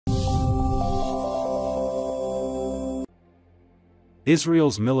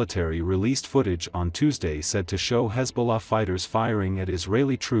Israel's military released footage on Tuesday said to show Hezbollah fighters firing at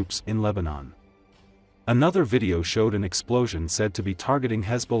Israeli troops in Lebanon. Another video showed an explosion said to be targeting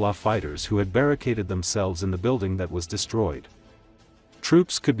Hezbollah fighters who had barricaded themselves in the building that was destroyed.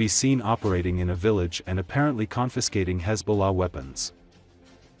 Troops could be seen operating in a village and apparently confiscating Hezbollah weapons.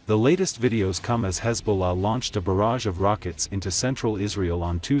 The latest videos come as Hezbollah launched a barrage of rockets into central Israel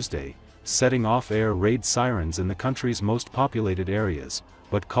on Tuesday, setting off air raid sirens in the country's most populated areas,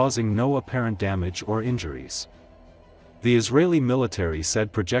 but causing no apparent damage or injuries. The Israeli military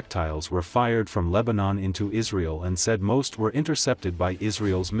said projectiles were fired from Lebanon into Israel and said most were intercepted by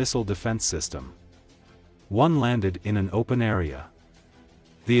Israel's missile defense system. One landed in an open area.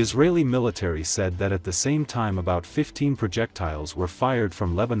 The Israeli military said that at the same time about 15 projectiles were fired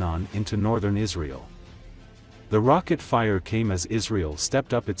from Lebanon into northern Israel. The rocket fire came as Israel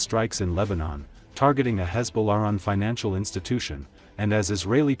stepped up its strikes in Lebanon, targeting a Hezbollah-run financial institution, and as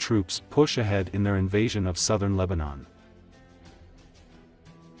Israeli troops push ahead in their invasion of southern Lebanon.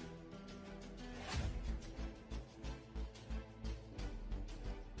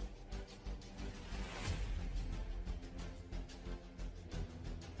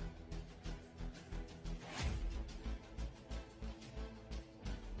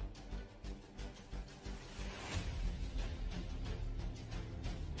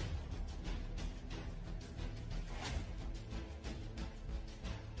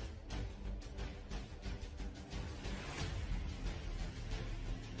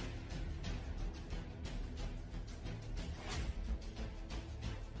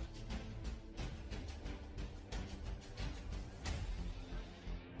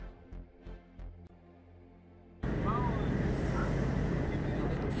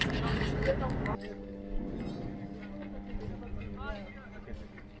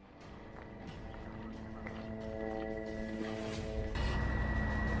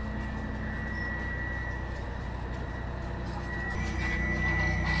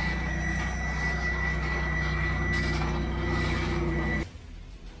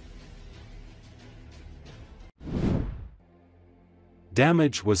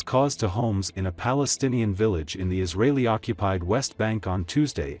 Damage was caused to homes in a Palestinian village in the Israeli-occupied West Bank on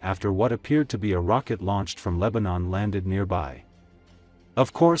Tuesday after what appeared to be a rocket launched from Lebanon landed nearby.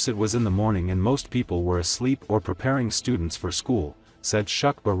 Of course it was in the morning and most people were asleep or preparing students for school, said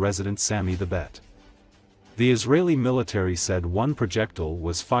Shukba resident Sami the Bet. The Israeli military said one projectile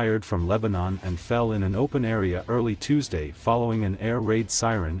was fired from Lebanon and fell in an open area early Tuesday following an air raid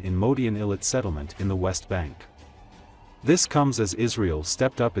siren in Modi'in Illit settlement in the West Bank. This comes as Israel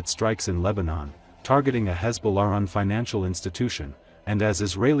stepped up its strikes in Lebanon, targeting a Hezbollah-run financial institution, and as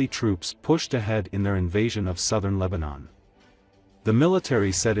Israeli troops pushed ahead in their invasion of southern Lebanon. The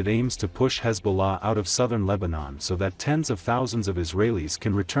military said it aims to push Hezbollah out of southern Lebanon so that tens of thousands of Israelis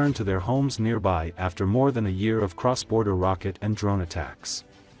can return to their homes nearby after more than a year of cross-border rocket and drone attacks.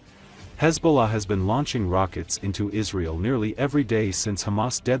 Hezbollah has been launching rockets into Israel nearly every day since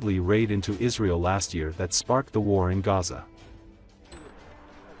Hamas' deadly raid into Israel last year that sparked the war in Gaza.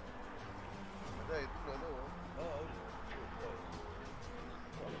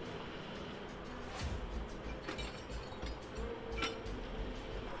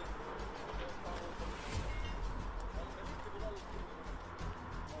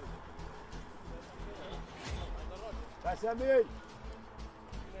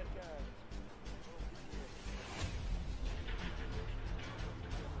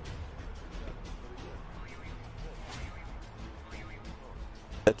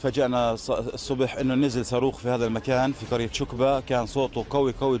 تفاجأنا الصبح انه نزل صاروخ في هذا المكان في قرية شكبة، كان صوته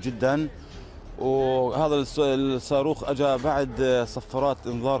قوي جدا، وهذا الصاروخ اجى بعد صفارات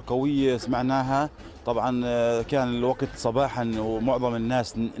انذار قوية سمعناها. طبعا كان الوقت صباحا ومعظم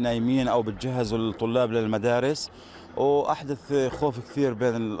الناس نايمين او بتجهزوا الطلاب للمدارس، واحدث خوف كثير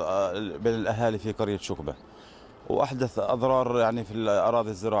بين الاهالي في قرية شكبة، واحدث اضرار يعني في الاراضي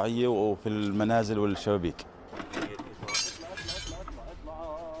الزراعية وفي المنازل والشبابيك.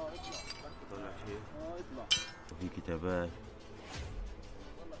 في كتابات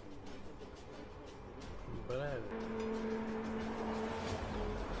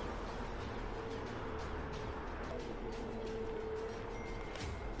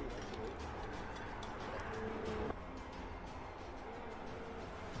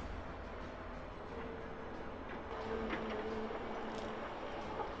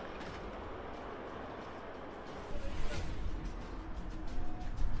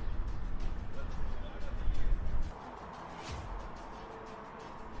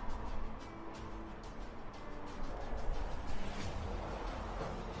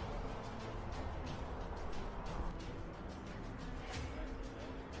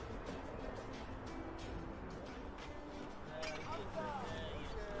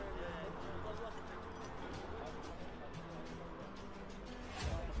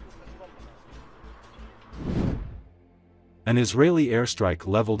An Israeli airstrike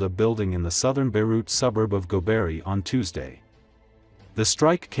leveled a building in the southern Beirut suburb of Goberi on Tuesday. The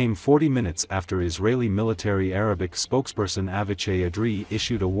strike came 40 minutes after Israeli military Arabic spokesperson Avichai Adri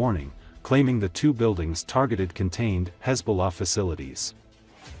issued a warning, claiming the two buildings targeted contained Hezbollah facilities.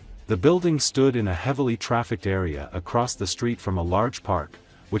 The building stood in a heavily trafficked area across the street from a large park,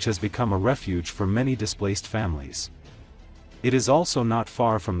 which has become a refuge for many displaced families. It is also not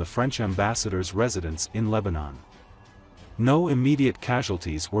far from the French ambassador's residence in Lebanon. No immediate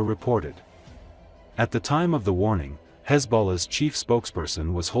casualties were reported. At the time of the warning, Hezbollah's chief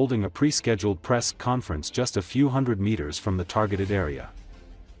spokesperson was holding a pre-scheduled press conference just a few hundred meters from the targeted area.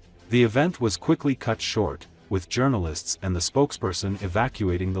 The event was quickly cut short, with journalists and the spokesperson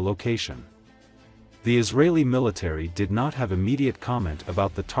evacuating the location. The Israeli military did not have immediate comment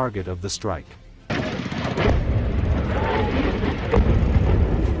about the target of the strike.